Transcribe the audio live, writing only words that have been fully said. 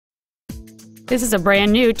This is a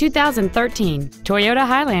brand new 2013 Toyota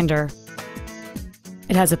Highlander.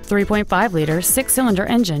 It has a 3.5-liter six-cylinder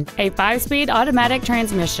engine, a 5-speed automatic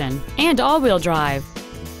transmission, and all-wheel drive.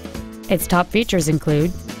 Its top features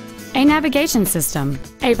include a navigation system,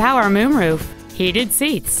 a power moonroof, heated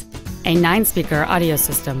seats, a 9-speaker audio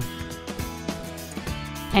system,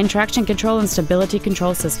 and traction control and stability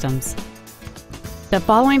control systems. The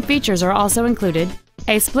following features are also included: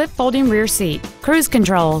 a split folding rear seat, cruise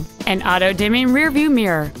control, an auto-dimming rear-view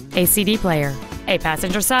mirror, a CD player, a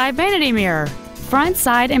passenger side vanity mirror, front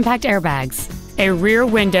side impact airbags, a rear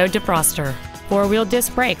window defroster, 4-wheel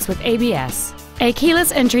disc brakes with ABS, a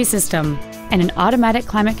keyless entry system, and an automatic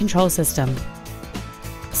climate control system.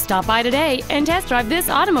 Stop by today and test drive this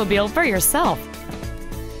automobile for yourself.